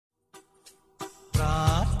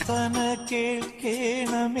പ്രാർത്ഥന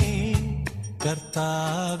കേൾക്കണമേ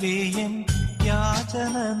കർത്താവേ, എൻ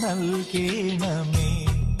യാചന നൽകണമേ.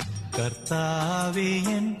 കർത്താവേ,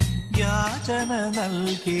 എൻ യാചന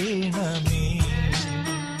നൽകണമേ.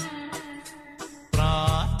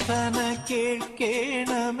 പ്രാർത്ഥന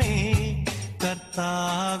കേൾക്കണമേ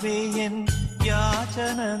കർത്താവേ, എൻ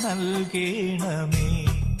യാചന നൽകണമേ.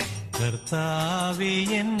 കർത്താവേ,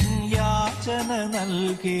 എൻ യാചന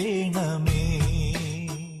നൽകണമേ.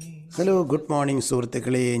 ഹലോ, ഗുഡ് മോർണിംഗ്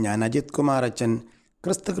സുഹൃത്തുക്കളെ. ഞാൻ അജിത് കുമാർ അച്ഛൻ,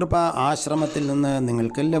 ക്രിസ്തുകൃപ ആശ്രമത്തിൽ നിന്ന്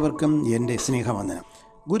നിങ്ങൾക്കെല്ലാവർക്കും എൻ്റെ സ്നേഹവന്ദനം.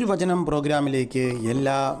 ഗുരുവചനം പ്രോഗ്രാമിലേക്ക്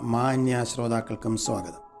എല്ലാ മാന്യ ശ്രോതാക്കൾക്കും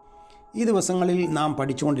സ്വാഗതം. ഈ ദിവസങ്ങളിൽ നാം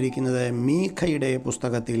പഠിച്ചുകൊണ്ടിരിക്കുന്നത് മീഖയുടെ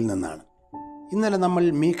പുസ്തകത്തിൽ നിന്നാണ്. ഇന്നലെ നമ്മൾ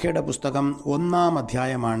മീഖയുടെ പുസ്തകം 1-ാം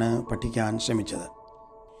അധ്യായമാണ് പഠിക്കാൻ ശ്രമിച്ചത്.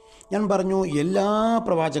 ഞാൻ പറഞ്ഞു, എല്ലാ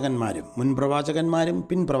പ്രവാചകന്മാരും, മുൻ പ്രവാചകന്മാരും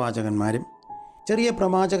പിൻപ്രവാചകന്മാരും, ചെറിയ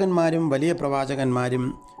പ്രവാചകന്മാരും വലിയ പ്രവാചകന്മാരും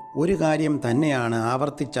ഒരു കാര്യം തന്നെയാണ്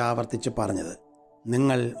ആവർത്തിച്ച് പറഞ്ഞത്: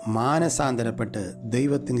 നിങ്ങൾ മാനസാന്തരപ്പെട്ട്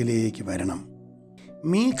ദൈവത്തിങ്കിലേക്ക് വരണം.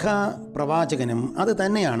 മീഖ പ്രവാചകനും അത്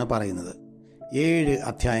തന്നെയാണ് പറയുന്നത് 7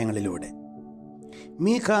 അധ്യായങ്ങളിലൂടെ.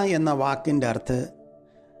 മീഖ എന്ന വാക്കിൻ്റെ അർത്ഥം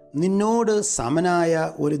നിന്നോട് സമനായ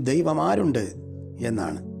ഒരു ദൈവമാരുണ്ട്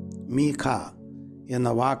എന്നാണ്. മീഖ എന്ന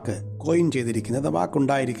വാക്ക് കോയിൻ ചെയ്തിരിക്കുന്നത്,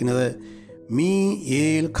 വാക്കുണ്ടായിരിക്കുന്നത് മീ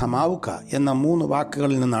ഏൽ ഖമാവുക്ക എന്ന 3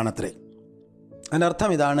 വാക്കുകളിൽ നിന്നാണത്രേ. അതിനർത്ഥം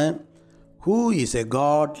ഇതാണ്: who is A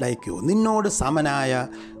God like you? നിന്നോട് സമനായ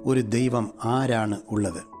ഒരു ദൈവം ആരാണ്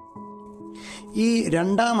ഉള്ളത്? ഈ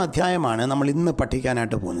 2-ാം അധ്യായമാണ് നമ്മൾ ഇന്ന്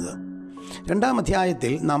പഠിക്കാനായിട്ട് പോകുന്നത്. 2-ാം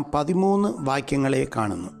അധ്യായത്തിൽ നാം 13 വാക്യങ്ങളെ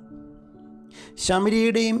കാണുന്നു.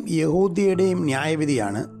 ശമര്യയുടെയും യഹൂദ്യയുടെയും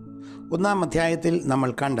ന്യായവിധിയാണ് 1-ാം അധ്യായത്തിൽ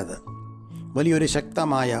നമ്മൾ കണ്ടത്. വലിയൊരു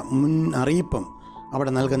ശക്തമായ മുന്നറിയിപ്പും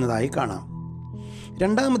അവിടെ നൽകുന്നതായി കാണാം.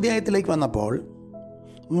 2-ാം അധ്യായത്തിലേക്ക് വന്നപ്പോൾ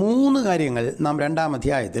 3 കാര്യങ്ങൾ നാം 2-ാം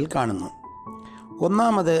അധ്യായത്തിൽ കാണുന്നു.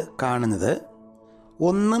 ഒന്നാമത് കാണുന്നത്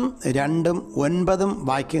 1, 2, 9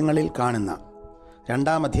 വാക്യങ്ങളിൽ കാണുന്ന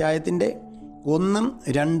 2-ാം അധ്യായത്തിൻ്റെ 1,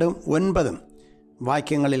 2, 9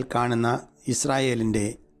 വാക്യങ്ങളിൽ കാണുന്ന ഇസ്രായേലിൻ്റെ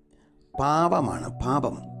പാപമാണ്.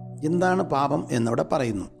 പാപം എന്താണ്? പാപം എന്നവിടെ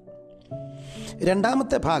പറയുന്നു.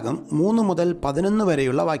 2-ാമത്തെ ഭാഗം 3 മുതൽ 11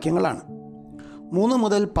 വരെയുള്ള വാക്യങ്ങളാണ്. 3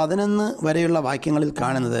 മുതൽ 11 വരെയുള്ള വാക്യങ്ങളിൽ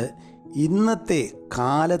കാണുന്നത് ഇന്നത്തെ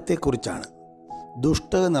കാലത്തെക്കുറിച്ചാണ്.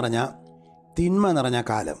 ദുഷ്ടത നിറഞ്ഞ, തിന്മ നിറഞ്ഞ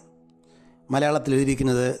കാലം. മലയാളത്തിൽ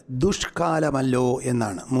എഴുതിയിരിക്കുന്നത് ദുഷ്കാലമല്ലോ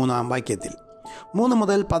എന്നാണ് 3-ാം വാക്യത്തിൽ. 3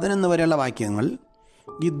 മുതൽ 11 വരെയുള്ള വാക്യങ്ങൾ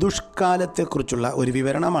ഈ ദുഷ്കാലത്തെക്കുറിച്ചുള്ള ഒരു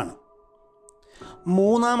വിവരണമാണ്.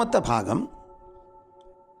 3-ാമത്തെ ഭാഗം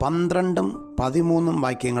 12, 13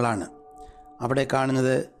 വാക്യങ്ങളാണ്. അവിടെ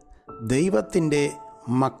കാണുന്നത് ദൈവത്തിൻ്റെ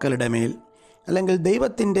മക്കളുടെ മേൽ, അല്ലെങ്കിൽ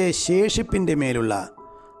ദൈവത്തിൻ്റെ ശേഷിപ്പിൻ്റെ മേലുള്ള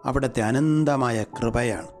അവിടുത്തെ അനന്തമായ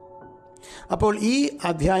കൃപയാണ്. അപ്പോൾ ഈ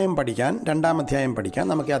അധ്യായം പഠിക്കാൻ, 2-ാം അധ്യായം പഠിക്കാൻ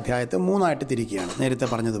നമുക്ക് ഈ അധ്യായത്തെ 3ആയിട്ട് തിരിക്കുകയാണ്. നേരത്തെ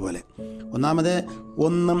പറഞ്ഞതുപോലെ ഒന്നാമത്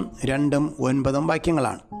 1, 2, 9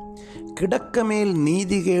 വാക്യങ്ങളാണ്. കിടക്കമേൽ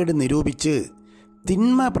നീതികേട് നിരൂപിച്ച്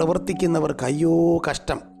തിന്മ പ്രവർത്തിക്കുന്നവർക്ക് അയ്യോ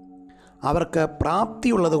കഷ്ടം. അവർക്ക്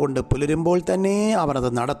പ്രാപ്തിയുള്ളത് കൊണ്ട് പുലരുമ്പോൾ തന്നെ അവർ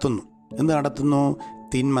അത് നടത്തുന്നു. എന്ത് നടത്തുന്നു?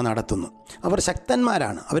 തിന്മ നടത്തുന്നു. അവർ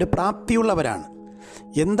ശക്തന്മാരാണ്, അവർ പ്രാപ്തിയുള്ളവരാണ്.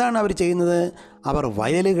 എന്താണ് അവർ ചെയ്യുന്നത്? അവർ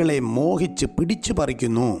വയലുകളെ മോഹിച്ച് പിടിച്ചു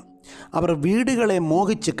പറിക്കുന്നു, അവർ വീടുകളെ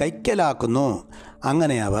മോഹിച്ച് കൈക്കലാക്കുന്നു.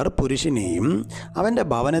 അങ്ങനെ അവർ പുരുഷനെയും അവൻ്റെ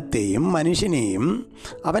ഭവനത്തെയും മനുഷ്യനെയും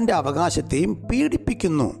അവൻ്റെ അവകാശത്തെയും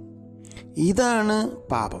പീഡിപ്പിക്കുന്നു. ഇതാണ്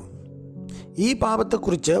പാപം. ഈ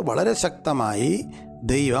പാപത്തെക്കുറിച്ച് വളരെ ശക്തമായി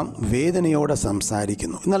ദൈവം വേദനയോടെ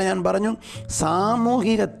സംസാരിക്കുന്നു. ഇന്നലെ ഞാൻ പറഞ്ഞു,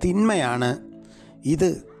 സാമൂഹിക തിന്മയാണ് ഇത്.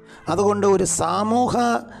 അതുകൊണ്ട് ഒരു സാമൂഹ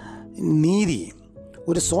നീതി,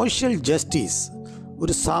 ഒരു സോഷ്യൽ ജസ്റ്റിസ്,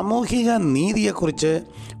 ഒരു സാമൂഹിക നീതിയെക്കുറിച്ച്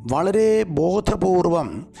വളരെ ബോധപൂർവം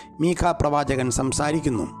മീഖ പ്രവാചകൻ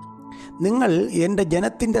സംസാരിക്കുന്നു. നിങ്ങൾ എൻ്റെ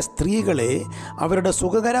ജനത്തിൻ്റെ സ്ത്രീകളെ അവരുടെ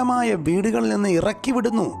സുഖകരമായ വീടുകളിൽ നിന്ന് ഇറക്കി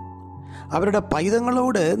വിടുന്നു. അവരുടെ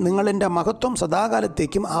പൈതങ്ങളോട് നിങ്ങൾ എൻ്റെ മഹത്വം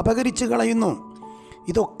സദാകാലത്തേക്കും അപഹരിച്ചു കളയുന്നു.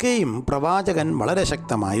 ഇതൊക്കെയും പ്രവാചകൻ വളരെ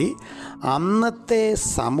ശക്തമായി അന്നത്തെ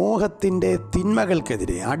സമൂഹത്തിൻ്റെ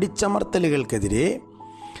തിന്മകൾക്കെതിരെ, അടിച്ചമർത്തലുകൾക്കെതിരെ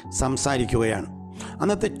സംസാരിക്കുകയാണ്.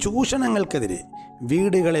 അന്നത്തെ ചൂഷണങ്ങൾക്കെതിരെ,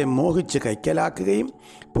 വീടുകളെ മോഹിച്ച് കൈക്കലാക്കുകയും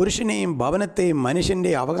പുരുഷനെയും ഭവനത്തെയും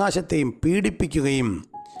മനുഷ്യൻ്റെ അവകാശത്തെയും പീഡിപ്പിക്കുകയും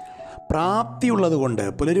പ്രാപ്തിയുള്ളതുകൊണ്ട്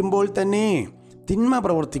പുലരുമ്പോൾ തന്നെ തിന്മ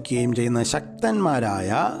പ്രവർത്തിക്കുകയും ചെയ്യുന്ന ശക്തന്മാരായ,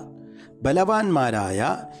 ബലവാന്മാരായ,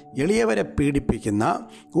 എളിയവരെ പീഡിപ്പിക്കുന്ന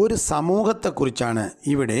ഒരു സമൂഹത്തെക്കുറിച്ചാണ്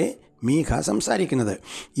ഇവിടെ മീഖ സംസാരിക്കുന്നത്.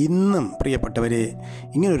 ഇന്നും പ്രിയപ്പെട്ടവരെ,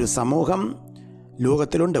 ഇങ്ങനൊരു സമൂഹം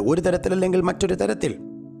ലോകത്തിലുണ്ട്. ഒരു തരത്തിലല്ലെങ്കിൽ മറ്റൊരു തരത്തിൽ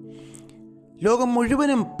ലോകം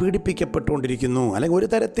മുഴുവനും പീഡിപ്പിക്കപ്പെട്ടുകൊണ്ടിരിക്കുന്നു, അല്ലെങ്കിൽ ഒരു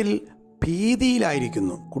തരത്തിൽ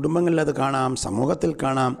ഭീതിയിലായിരിക്കുന്നു. കുടുംബങ്ങളിൽ അത് കാണാം, സമൂഹത്തിൽ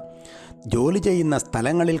കാണാം, ജോലി ചെയ്യുന്ന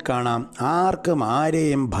സ്ഥലങ്ങളിൽ കാണാം. ആർക്കും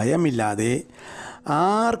ആരെയും ഭയമില്ലാതെ,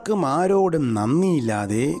 ആർക്കും ആരോടും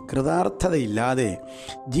നന്ദിയില്ലാതെ, കൃതാർത്ഥതയില്ലാതെ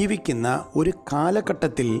ജീവിക്കുന്ന ഒരു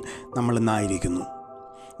കാലഘട്ടത്തിൽ നമ്മൾ ഇന്നായിരിക്കുന്നു.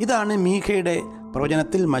 ഇതാണ് മീഖയുടെ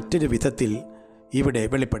പ്രവചനത്തിൽ മറ്റൊരു വിധത്തിൽ ഇവിടെ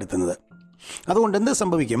വെളിപ്പെടുത്തുന്നത്. അതുകൊണ്ട് എന്ത്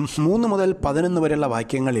സംഭവിക്കും? 3 മുതൽ 11 വരെയുള്ള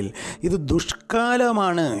വാക്യങ്ങളിൽ ഇത്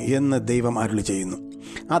ദുഷ്കാലമാണ് എന്ന് ദൈവം അരുളി ചെയ്യുന്നു.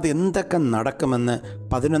 അതെന്തൊക്കെ നടക്കുമെന്ന്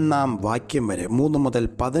 11-ാം വാക്യം വരെ, 3 മുതൽ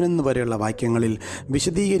 11 വരെയുള്ള വാക്യങ്ങളിൽ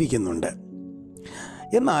വിശദീകരിക്കുന്നുണ്ട്.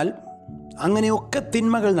 എന്നാൽ അങ്ങനെയൊക്കെ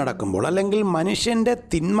തിന്മകൾ നടക്കുമ്പോൾ, അല്ലെങ്കിൽ മനുഷ്യൻ്റെ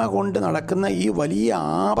തിന്മ കൊണ്ട് നടക്കുന്ന ഈ വലിയ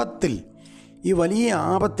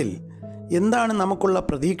ആപത്തിൽ എന്താണ് നമുക്കുള്ള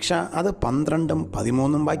പ്രതീക്ഷ? അത് 12-ഉം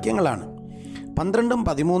 13-ഉം വാക്യങ്ങളാണ്. 12-ഉം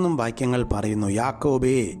 13-ഉം വാക്യങ്ങൾ പറയുന്നു: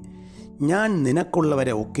 യാക്കോബേ, ഞാൻ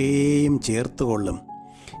നിനക്കുള്ളവരെ ഒക്കെയും ചേർത്തുകൊള്ളും.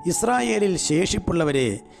 ഇസ്രായേലിൽ ശേഷിപ്പുള്ളവരെ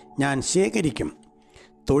ഞാൻ ശേഖരിക്കും.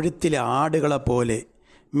 തൊഴുത്തിലെ ആടുകളെപ്പോലെ,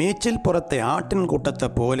 മേച്ചിൽപ്പുറത്തെ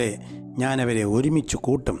ആട്ടിൻകൂട്ടത്തെപ്പോലെ ഞാനവരെ ഒരുമിച്ച്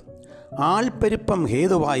കൂട്ടും. ആൾപ്പെരുപ്പം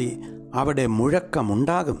ഹേതുവായി അവിടെ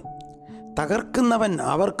മുഴക്കമുണ്ടാകും. തകർക്കുന്നവൻ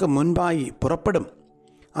അവർക്ക് മുൻപായി പുറപ്പെടും.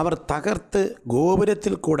 അവർ തകർത്ത്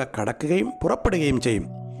ഗോപുരത്തിൽ കൂടെ കടക്കുകയും പുറപ്പെടുകയും ചെയ്യും.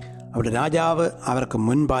 അവിടെ രാജാവ് അവർക്ക്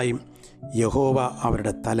മുൻപായും യഹോവ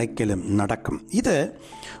അവരുടെ തലയ്ക്കലും നടക്കും. ഇത്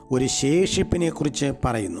ഒരു ശേഷിപ്പിനെക്കുറിച്ച്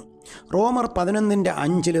പറയുന്നു. റോമർ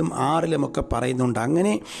 11-5-ലും 6-ലുമൊക്കെ പറയുന്നുണ്ട്.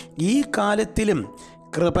 അങ്ങനെ ഈ കാലത്തിലും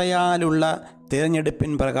കൃപയാലുള്ള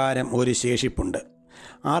തിരഞ്ഞെടുപ്പിൻ പ്രകാരം ഒരു ശേഷിപ്പുണ്ട്.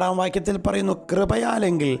 6-ാം വാക്യത്തിൽ പറയുന്നു,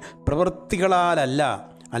 കൃപയാലെങ്കിൽ പ്രവൃത്തികളാലല്ല,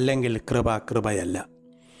 അല്ലെങ്കിൽ കൃപയല്ല.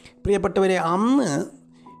 പ്രിയപ്പെട്ടവരെ, അന്ന്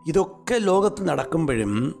ഇതൊക്കെ ലോകത്ത്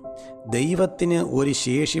നടക്കുമ്പോഴും ദൈവത്തിന് ഒരു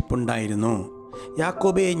ശേഷിപ്പുണ്ടായിരുന്നു.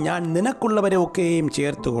 യാക്കോബേ, ഞാൻ നിനക്കുള്ളവരെ ഒക്കെയും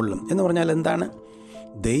ചേർത്തുകൊള്ളും എന്ന് പറഞ്ഞാൽ എന്താണ്?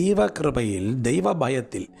 ദൈവകൃപയിൽ,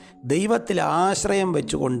 ദൈവഭയത്തിൽ, ദൈവത്തിൽ ആശ്രയം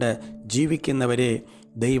വെച്ചുകൊണ്ട് ജീവിക്കുന്നവരെ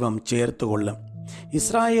ദൈവം ചേർത്തുകൊള്ളും.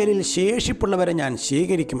 ഇസ്രായേലിൽ ശേഷിപ്പുള്ളവരെ ഞാൻ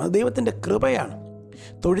ശേഖരിക്കും. അത് ദൈവത്തിൻ്റെ കൃപയാണ്.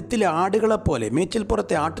 തൊഴുത്തിലെ ആടുകളെപ്പോലെ,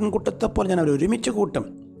 മേച്ചിൽപ്പുറത്തെ ആട്ടിൻകൂട്ടത്തെപ്പോലെ ഞാൻ അവർ ഒരുമിച്ച് കൂട്ടും.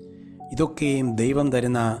 ഇതൊക്കെയും ദൈവം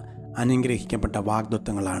തരുന്ന അനുഗ്രഹിക്കപ്പെട്ട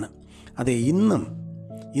വാഗ്ദത്തങ്ങളാണ്. അതെ,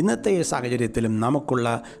 ഇന്നത്തെ സാഹചര്യത്തിലും നമുക്കുള്ള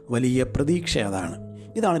വലിയ പ്രതീക്ഷ അതാണ്.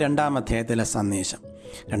 ഇതാണ് 2-ാം അധ്യായത്തിലെ സന്ദേശം.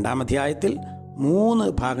 2-ാം അധ്യായത്തിൽ 3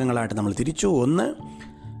 ഭാഗങ്ങളായിട്ട് നമ്മൾ തിരിച്ചു. 1,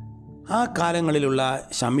 ആ കാലങ്ങളിലുള്ള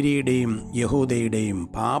ശമര്യയുടെയും യഹൂദയുടെയും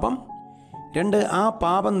പാപം. 2, ആ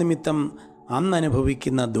പാപം നിമിത്തം അന്ന്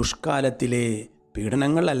അനുഭവിക്കുന്ന ദുഷ്കാലത്തിലെ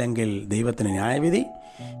പീഡനങ്ങൾ, അല്ലെങ്കിൽ ദൈവത്തിന് ന്യായവിധി.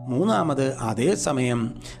 3, അതേസമയം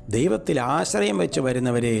ദൈവത്തിൽ ആശ്രയം വെച്ച്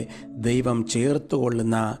വരുന്നവരെ ദൈവം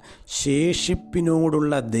ചേർത്തുകൊള്ളുന്ന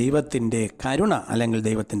ശേഷിപ്പിനോടുള്ള ദൈവത്തിൻ്റെ കരുണ, അല്ലെങ്കിൽ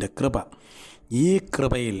ദൈവത്തിൻ്റെ കൃപ. ഈ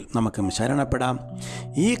കൃപയിൽ നമുക്കും ശരണപ്പെടാം.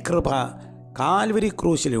 ഈ കൃപ കാൽവരി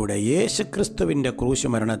ക്രൂശിലൂടെ, യേശുക്രിസ്തുവിൻ്റെ ക്രൂശ്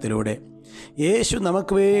മരണത്തിലൂടെ, യേശു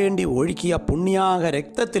നമുക്ക് വേണ്ടി ഒഴുക്കിയ പുണ്യാക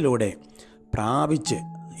രക്തത്തിലൂടെ പ്രാപിച്ച്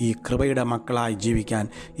ഈ കൃപയുടെ മക്കളായി ജീവിക്കാൻ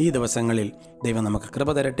ഈ ദിവസങ്ങളിൽ ദൈവം നമുക്ക് കൃപ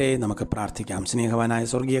തരട്ടെ. നമുക്ക് പ്രാർത്ഥിക്കാം. സ്നേഹവാനായ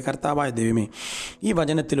സ്വർഗീയ കർത്താവായ ദൈവമേ, ഈ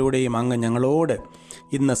വചനത്തിലൂടെയും അങ്ങ് ഞങ്ങളോട്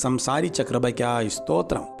ഇന്ന് സംസാരിച്ച കൃപയ്ക്കായി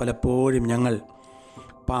സ്തോത്രം. പലപ്പോഴും ഞങ്ങൾ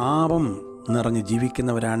പാപം നിറഞ്ഞ്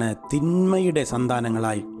ജീവിക്കുന്നവരാണ്. തിന്മയുടെ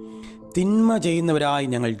സന്താനങ്ങളായി, തിന്മ ചെയ്യുന്നവരായി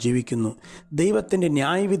ഞങ്ങൾ ജീവിക്കുന്നു. ദൈവത്തിൻ്റെ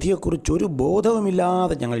ന്യായവിധിയെക്കുറിച്ചൊരു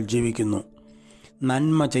ബോധവുമില്ലാതെ ഞങ്ങൾ ജീവിക്കുന്നു.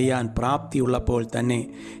 നന്മ ചെയ്യാൻ പ്രാപ്തിയുള്ളപ്പോൾ തന്നെ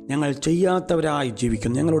ഞങ്ങൾ ചെയ്യാത്തവരായി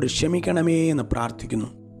ജീവിക്കുന്നു. ഞങ്ങളോട് ക്ഷമിക്കണമേ എന്ന് പ്രാർത്ഥിക്കുന്നു.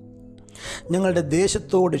 ഞങ്ങളുടെ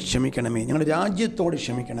ദേശത്തോട് ക്ഷമിക്കണമേ, ഞങ്ങളുടെ രാജ്യത്തോട്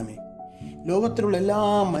ക്ഷമിക്കണമേ, ലോകത്തിലുള്ള എല്ലാ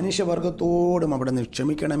മനുഷ്യവർഗത്തോടും അവിടെ നിന്ന്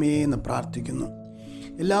ക്ഷമിക്കണമേ എന്ന് പ്രാർത്ഥിക്കുന്നു.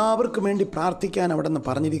 എല്ലാവർക്കും വേണ്ടി പ്രാർത്ഥിക്കാൻ അവിടെ നിന്ന്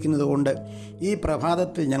പറഞ്ഞിരിക്കുന്നത് കൊണ്ട് ഈ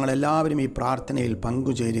പ്രഭാതത്തിൽ ഞങ്ങളെല്ലാവരും ഈ പ്രാർത്ഥനയിൽ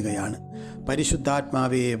പങ്കുചേരുകയാണ്.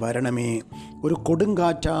 പരിശുദ്ധാത്മാവേ വരണമേ, ഒരു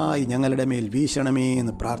കൊടുങ്കാറ്റായി ഞങ്ങളുടെ മേൽ വീശണമേ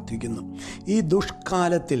എന്ന് പ്രാർത്ഥിക്കുന്നു. ഈ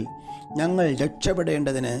ദുഷ്കാലത്തിൽ ഞങ്ങൾ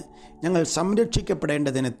രക്ഷപ്പെടേണ്ടതിന്, ഞങ്ങൾ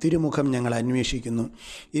സംരക്ഷിക്കപ്പെടേണ്ടതിന് തിരുമുഖം ഞങ്ങൾ അന്വേഷിക്കുന്നു.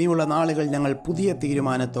 ഇനിയുള്ള നാളുകൾ ഞങ്ങൾ പുതിയ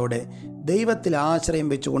തീരുമാനത്തോടെ ദൈവത്തിൽ ആശ്രയം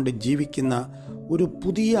വെച്ചുകൊണ്ട് ജീവിക്കുന്ന ഒരു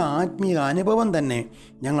പുതിയ ആത്മീയ അനുഭവം തന്നെ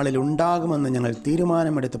ഞങ്ങളിൽ ഉണ്ടാകുമെന്ന് ഞങ്ങൾ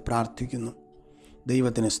തീരുമാനമെടുത്ത് പ്രാർത്ഥിക്കുന്നു.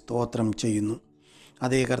 ദൈവത്തിന് സ്തോത്രം ചെയ്യുന്നു.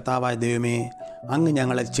 അതേ കർത്താവായ ദൈവമേ, അങ്ങ്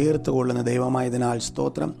ഞങ്ങളെ ചേർത്ത് കൊള്ളുന്ന ദൈവമായതിനാൽ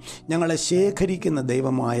സ്തോത്രം. ഞങ്ങളെ ശേഖരിക്കുന്ന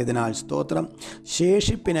ദൈവമായതിനാൽ സ്തോത്രം.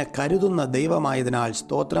 ശേഷിപ്പിനെ കരുതുന്ന ദൈവമായതിനാൽ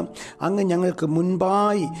സ്തോത്രം. അങ്ങ് ഞങ്ങൾക്ക്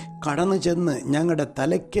മുൻപായി കടന്നു ചെന്ന് ഞങ്ങളുടെ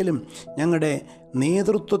തലയ്ക്കലും ഞങ്ങളുടെ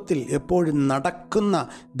നേതൃത്വത്തിൽ എപ്പോഴും നടക്കുന്ന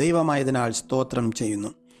ദൈവമായതിനാൽ സ്തോത്രം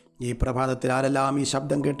ചെയ്യുന്നു. ഈ പ്രഭാതത്തിൽ ആരെല്ലാം ഈ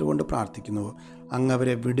ശബ്ദം കേട്ടുകൊണ്ട് പ്രാർത്ഥിക്കുന്നുവോ അങ്ങ്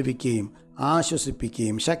അവരെ വിടുവിക്കുകയും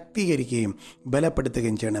ആശ്വസിപ്പിക്കുകയും ശക്തീകരിക്കുകയും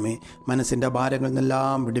ബലപ്പെടുത്തുകയും ചെയ്യണമേ. മനസ്സിൻ്റെ ഭാരങ്ങളിൽ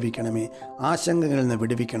നിന്നെല്ലാം വിടുവിക്കണമേ, ആശങ്കകളിൽ നിന്ന്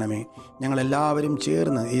വിടുവിക്കണമേ. ഞങ്ങളെല്ലാവരും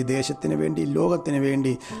ചേർന്ന് ഈ ദേശത്തിന് വേണ്ടി, ലോകത്തിന്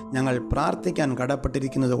വേണ്ടി ഞങ്ങൾ പ്രാർത്ഥിക്കാൻ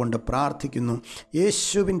കടപ്പെട്ടിരിക്കുന്നത് കൊണ്ട് പ്രാർത്ഥിക്കുന്നു.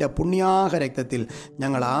 യേശുവിൻ്റെ പുണ്യാഹ രക്തത്തിൽ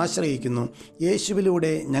ഞങ്ങൾ ആശ്രയിക്കുന്നു.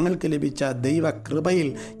 യേശുവിലൂടെ ഞങ്ങൾക്ക് ലഭിച്ച ദൈവകൃപയിൽ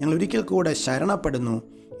ഞങ്ങൾ ഒരിക്കൽ കൂടെ ശരണപ്പെടുന്നു.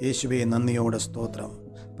 യേശുവേ, നന്ദിയോടെ സ്തോത്രം.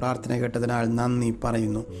 പ്രാർത്ഥന കേട്ടതിനാൽ നന്ദി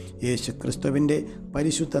പറയുന്നു. യേശു ക്രിസ്തുവിൻ്റെ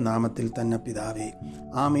പരിശുദ്ധ നാമത്തിൽ തന്നെ പിതാവേ,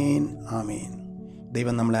 ആമേൻ, ആമേൻ.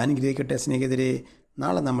 ദൈവം നമ്മളെ അനുഗ്രഹിക്കട്ടെ. സ്നേഹിതരെ,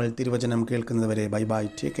 നാളെ നമ്മൾ തിരുവചനം കേൾക്കുന്നതുവരെ bye bye.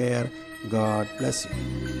 Take care. God bless you.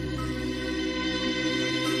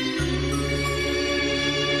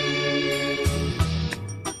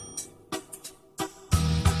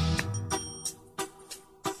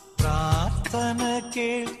 പ്രാർത്ഥന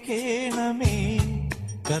കേൾക്കണമേ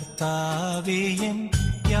കർത്താവേ, എൻ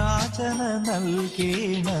യാചന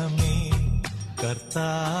നൽകണമേ.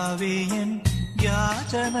 കർത്താവേ, എൻ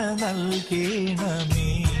യാചന നൽകണമേ.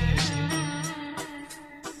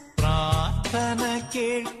 പ്രാർത്ഥന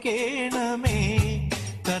കേൾക്കണമേ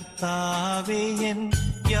കർത്താവേ, എൻ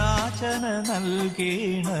യാചന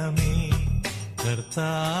നൽകണമേ.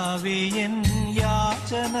 കർത്താവേ, എൻ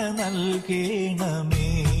യാചന നൽകണമേ.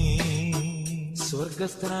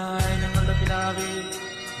 സ്വർഗസ്ഥനായ ഞങ്ങളുടെ പിതാവേ,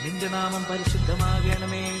 നിന്റെ നാമം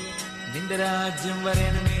പരിശുദ്ധമാകണമേ. നിന്റെ രാജ്യം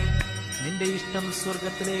വരണമേ. നിന്റെ ഇഷ്ടം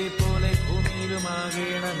സ്വർഗത്തിലെ പോലെ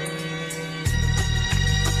ഭൂമിയിലുമാകണമേ.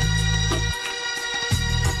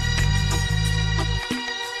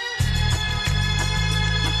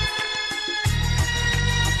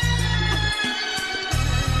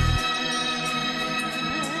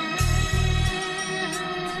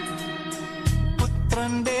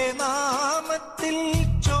 പുത്രന്റെ നാമത്തിൽ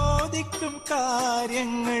ചോദിക്കും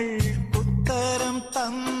കാര്യങ്ങൾ ഉത്തരം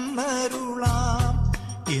തന്നരുളാം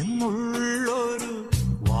എന്നുള്ളൊരു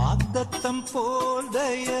വാഗ്ദത്തം പോൽ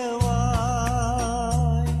ദയവായി.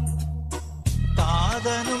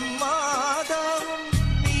 താതനും മാതാവും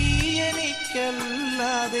നീ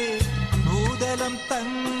എനിക്കല്ലാതെ ഭൂതലം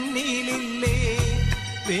തന്നിലില്ലേ.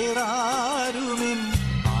 വേറാരുമിൻ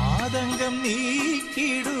ആതങ്കം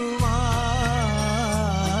നീക്കിടുവാൻ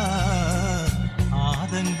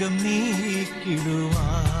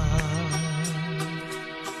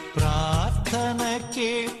പ്രാർത്ഥന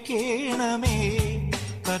കേൾക്കണമേ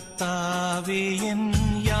കർത്താവേ, എൻ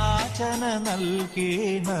യാചന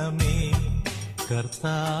നൽകണമേ.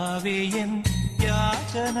 കർത്താവേ, എൻ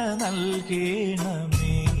യാചന നൽകണമേ.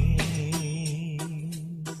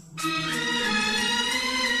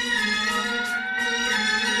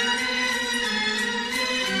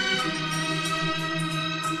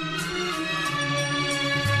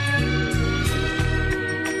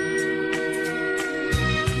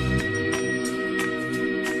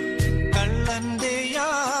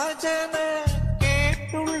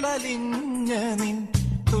 നിൻ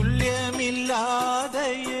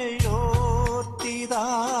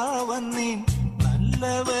തുല്യമില്ലാതെയോർത്തിതാവന്നിൻ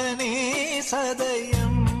നല്ലവനേ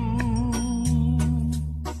സദയം.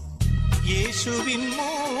 യേശുവിൻ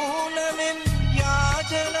മൂലമെൻ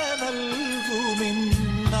യാചന നൽകുമെന്നാശയിൽ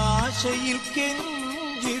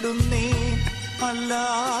കെഞ്ചിടുന്നേ.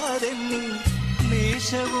 അല്ലാതെന്നിൽ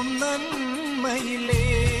ലേശവും നന്മയില്ലേ,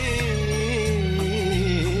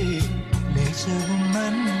 ലേശവും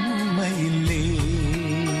നന്മയില്ലേ.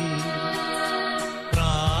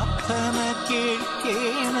 പ്രാർത്ഥന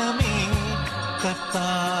കേൾക്കണമേ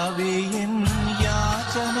കർത്താവേ, എൻ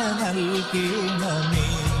യാചന നൽകണമേ.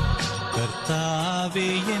 കർത്താവേ,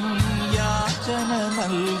 എൻ യാചന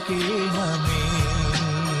നൽകണമേ.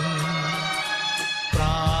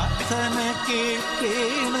 പ്രാർത്ഥന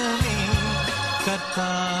കേൾക്കണമേ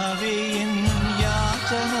കർത്താവേ, എൻ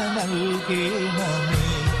യാചന നൽകണമേ.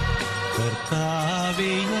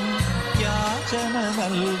 കർത്താവേ, എൻ യാചന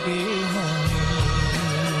നൽകണമേ.